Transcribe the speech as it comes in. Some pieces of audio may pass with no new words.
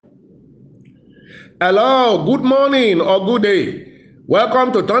Hello, good morning or good day.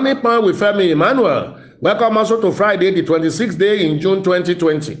 Welcome to Turning Point with Femi Emmanuel. Welcome also to Friday, the 26th day in June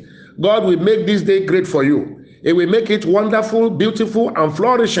 2020. God will make this day great for you. He will make it wonderful, beautiful, and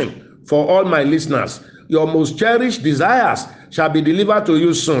flourishing for all my listeners. Your most cherished desires shall be delivered to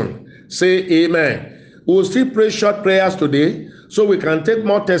you soon. Say amen. We will still pray short prayers today so we can take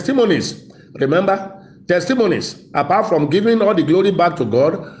more testimonies. Remember, testimonies, apart from giving all the glory back to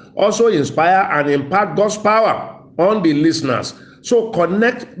God, also inspire and impart God's power on the listeners. So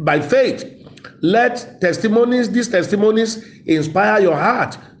connect by faith. Let these testimonies inspire your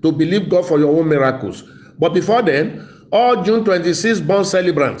heart to believe God for your own miracles. But before then, all June 26 born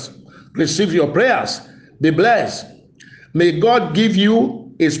celebrants, receive your prayers. Be blessed. May God give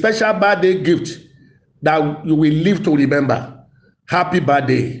you a special birthday gift that you will live to remember. Happy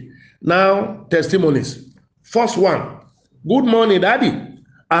birthday. Now, testimonies. First one. Good morning, Daddy.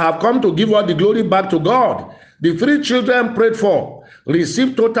 I have come to give all the glory back to God. The 3 children prayed for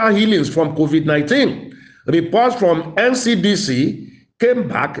received total healings from COVID-19. Reports from NCDC came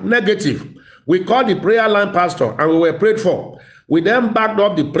back negative. We called the prayer line pastor and we were prayed for. We then backed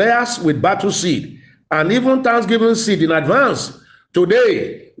up the prayers with battle seed and even Thanksgiving seed in advance.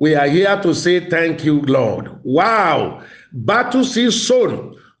 Today, we are here to say thank you, Lord. Wow! Battle seed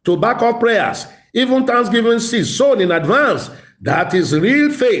sown to back up prayers, even Thanksgiving seed sown in advance. That is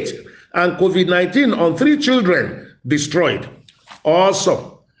real faith. And COVID-19 on 3 children destroyed.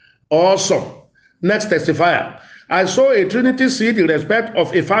 Awesome. Next testifier. I saw a Trinity seed in respect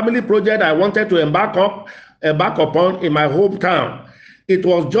of a family project I wanted to embark upon in my hometown. It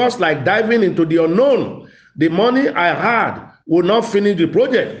was just like diving into the unknown. The money I had would not finish the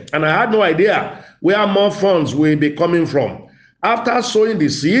project, and I had no idea where more funds will be coming from. After sowing the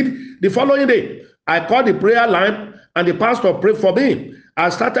seed, the following day, I called the prayer line and the pastor prayed for me. I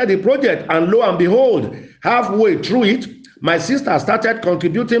started the project, and lo and behold, halfway through it, my sister started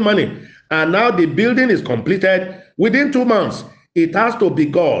contributing money, and now the building is completed within 2 months. It has to be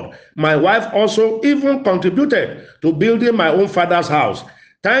God. My wife also even contributed to building my own father's house.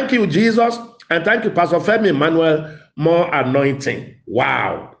 Thank you, Jesus, and thank you, Pastor Femi Emmanuel. More anointing.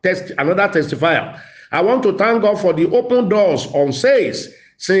 Wow. Another testifier. I want to thank God for the open doors on sales.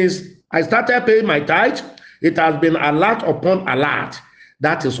 Since I started paying my tithe, it has been alert upon alert.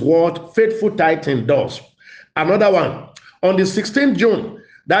 That is what faithful tithing does. Another one. On the 16th June,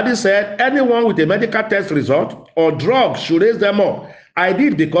 Daddy said anyone with a medical test result or drug should raise them up. I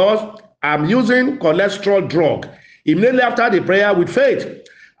did because I'm using cholesterol drug. Immediately after the prayer with faith,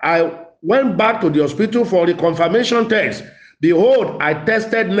 I went back to the hospital for the confirmation test. Behold, I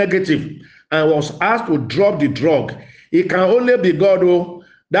tested negative and was asked to drop the drug. It can only be God. Oh,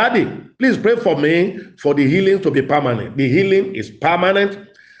 Daddy, please pray for me for the healing to be permanent. The healing is permanent.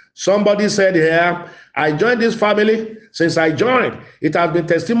 Somebody said here, I joined this family. Since I joined, it has been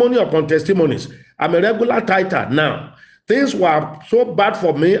testimony upon testimonies. I'm a regular tither now. Things were so bad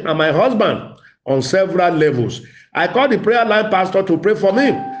for me and my husband on several levels. I called the prayer line pastor to pray for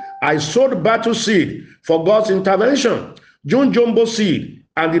me. I sowed battle seed for God's intervention, June jumbo seed,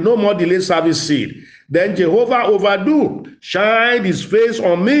 and the no more delay service seed. Then Jehovah overdo, shined his face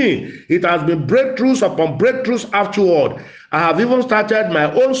on me. It has been breakthroughs upon breakthroughs afterward. I have even started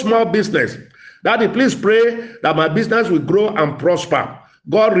my own small business. Daddy, please pray that my business will grow and prosper.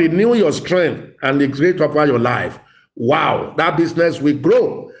 God renew your strength and the great over your life. Wow, that business will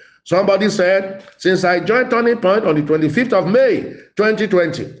grow. Somebody said, since I joined Turning Point on the 25th of May,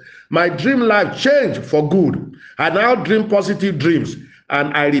 2020, my dream life changed for good. I now dream positive dreams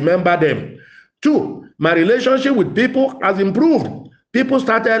and I remember them. 2, my relationship with people has improved. People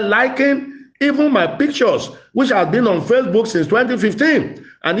started liking even my pictures, which have been on Facebook since 2015.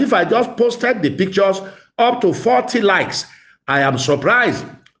 And if I just posted the pictures, up to 40 likes. I am surprised.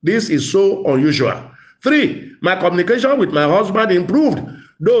 This is so unusual. 3, my communication with my husband improved,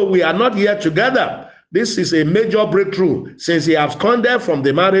 though we are not yet together. This is a major breakthrough since he absconded from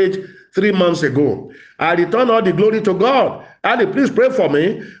the marriage 3 months ago. I return all the glory to God. And please pray for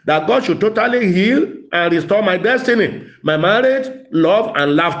me that God should totally heal and restore my destiny, my marriage, love,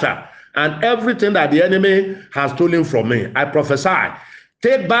 and laughter, and everything that the enemy has stolen from me. I prophesy.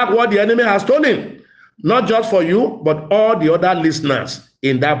 Take back what the enemy has stolen, not just for you, but all the other listeners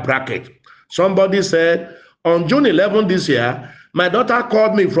in that bracket. Somebody said, on June 11 this year, my daughter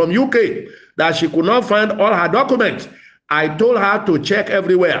called me from UK that she could not find all her documents. I told her to check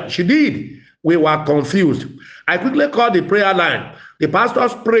everywhere. She did. We were confused. I quickly called the prayer line. The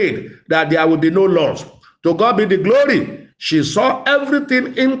pastors prayed that there would be no loss. To God be the glory. She saw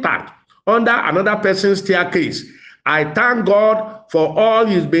everything intact under another person's staircase. I thank God for all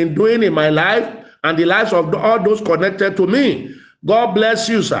he's been doing in my life and the lives of all those connected to me. God bless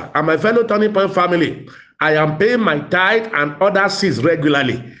you, sir, and my fellow Turning Point family. I am paying my tithe and other seeds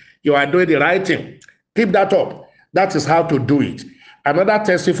regularly. You are doing the right thing. Keep that up. That is how to do it. Another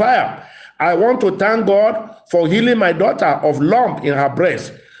testifier. I want to thank God for healing my daughter of lump in her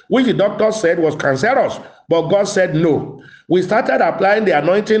breast, which the doctor said was cancerous, but God said no. We started applying the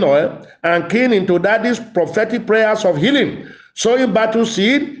anointing oil and keying into daddy's prophetic prayers of healing, sowing battle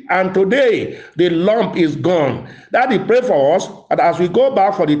seed, and today the lump is gone. Daddy, pray for us that as we go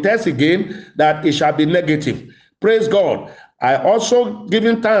back for the test again, that it shall be negative. Praise God. I also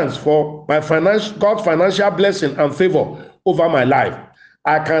giving thanks for my God's financial blessing and favor over my life.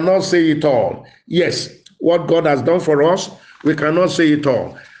 I cannot say it all. Yes, what God has done for us, we cannot say it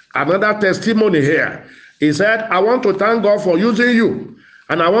all. Another testimony here. He said, I want to thank God for using you.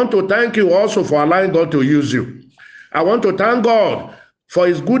 And I want to thank you also for allowing God to use you. I want to thank God for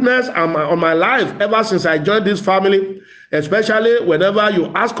his goodness on my life ever since I joined this family, especially whenever you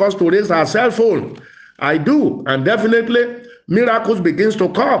ask us to raise our cell phone. I do, and definitely miracles begins to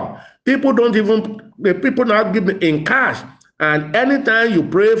come. People now give me in cash. And anytime you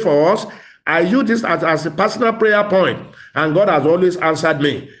pray for us, I use this as a personal prayer point. And God has always answered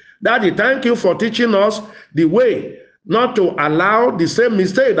me. Daddy, thank you for teaching us the way not to allow the same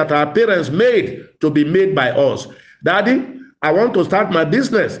mistake that our parents made to be made by us. Daddy, I want to start my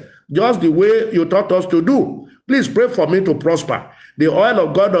business just the way you taught us to do. Please pray for me to prosper. The oil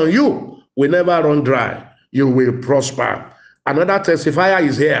of God on you will never run dry. You will prosper. Another testifier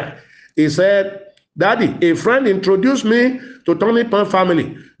is here. He said, Daddy, a friend introduced me to Turning Point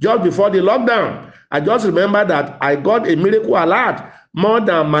family just before the lockdown. I just remember that I got a miracle alert more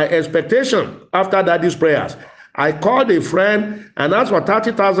than my expectation after Daddy's prayers. I called a friend and asked for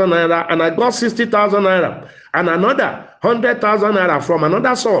 30,000 naira, and I got 60,000 naira and another 100,000 naira from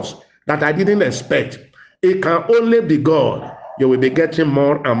another source that I didn't expect. It can only be God. You will be getting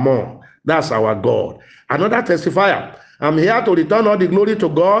more and more. That's our God. Another testifier. I'm here to return all the glory to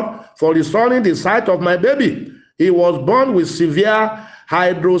God for restoring the sight of my baby. He was born with severe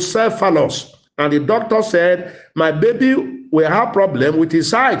hydrocephalus, and the doctor said my baby will have problem with his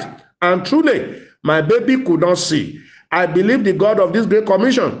sight. And truly, my baby could not see. I believe the God of this great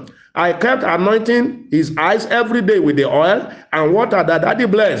commission. I kept anointing his eyes every day with the oil and water that Daddy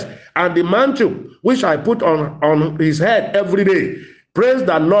blessed, and the mantle which I put on his head every day. Praise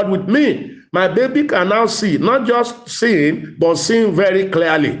the Lord with me. My baby can now see, not just seeing, but seeing very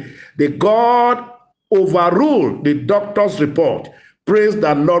clearly. The God overruled the doctor's report. Praise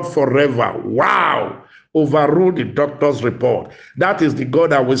the Lord forever. Wow. Overruled the doctor's report. That is the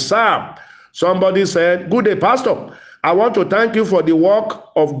God that we serve. Somebody said, good day, Pastor. I want to thank you for the work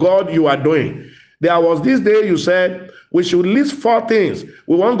of God you are doing. There was this day you said we should list 4 things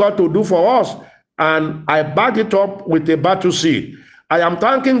we want God to do for us, and I backed it up with a battle seed. I am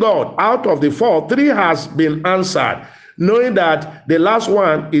thanking God. Out of the 4, 3 has been answered, knowing that the last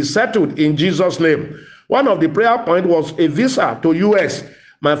one is settled in Jesus' name. One of the prayer points was a visa to US.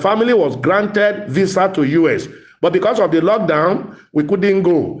 My family was granted visa to US, but because of the lockdown, we couldn't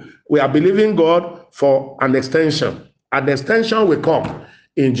go. We are believing God for an extension. An extension will come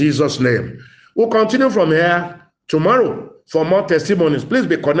in Jesus' name. We'll continue from here tomorrow for more testimonies. Please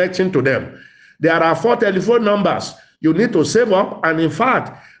be connecting to them. There are 4 telephone numbers you need to save up, and in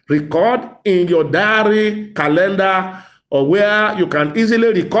fact, record in your diary, calendar, or where you can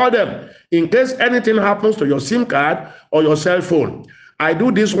easily record them in case anything happens to your SIM card or your cell phone. I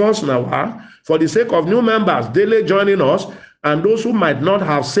do this once in a while for the sake of new members daily joining us and those who might not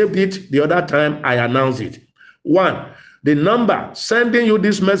have saved it the other time I announce it. 1, the number sending you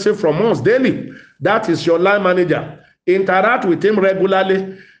this message from us daily, that is your line manager. Interact with him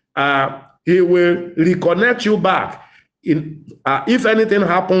regularly. He will reconnect you back if anything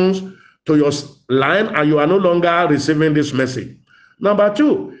happens to your line and you are no longer receiving this message. Number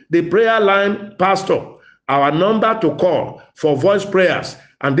 2, the prayer line pastor, our number to call for voice prayers,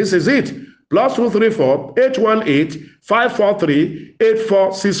 and this is it: +234 818 543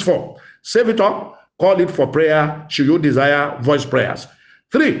 8464. Save it up, call it for prayer should you desire voice prayers.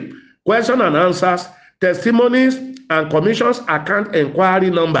 3, question and answers, testimonies and commissions account inquiry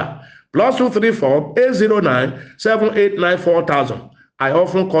number, +234 809 789 4000. I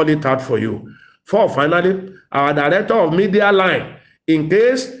often call it out for you. 4, finally, our director of media line, in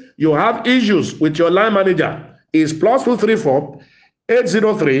case you have issues with your line manager, is +234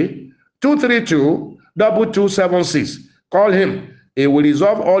 803 232 2276. Call him. He will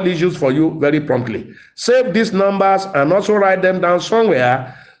resolve all issues for you very promptly. Save these numbers and also write them down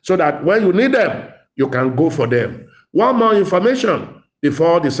somewhere so that when you need them, you can go for them. One more information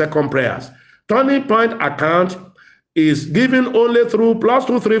before the second prayers. Turning Point account is given only through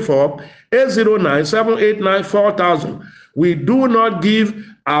 +234 809 789 4000. We do not give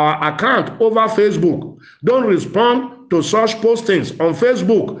our account over Facebook. Don't respond to such postings on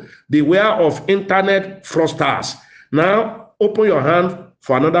Facebook. Beware of internet fraudsters. Now, open your hand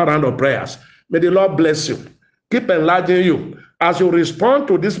for another round of prayers. May the Lord bless you. Keep enlarging you. As you respond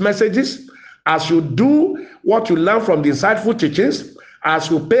to these messages, as you do what you learn from the insightful teachings,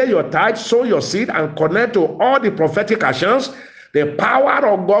 as you pay your tithe, sow your seed, and connect to all the prophetic actions, the power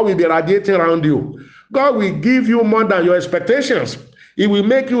of God will be radiating around you. God will give you more than your expectations. It will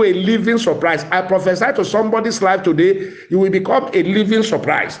make you a living surprise. I prophesy to somebody's life today, you will become a living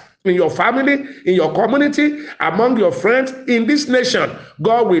surprise. In your family, in your community, among your friends, in this nation,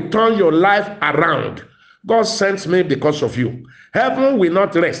 God will turn your life around. God sent me because of you. Heaven will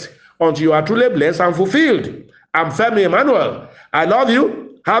not rest until you are truly blessed and fulfilled. I'm Femi Emmanuel. I love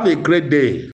you. Have a great day.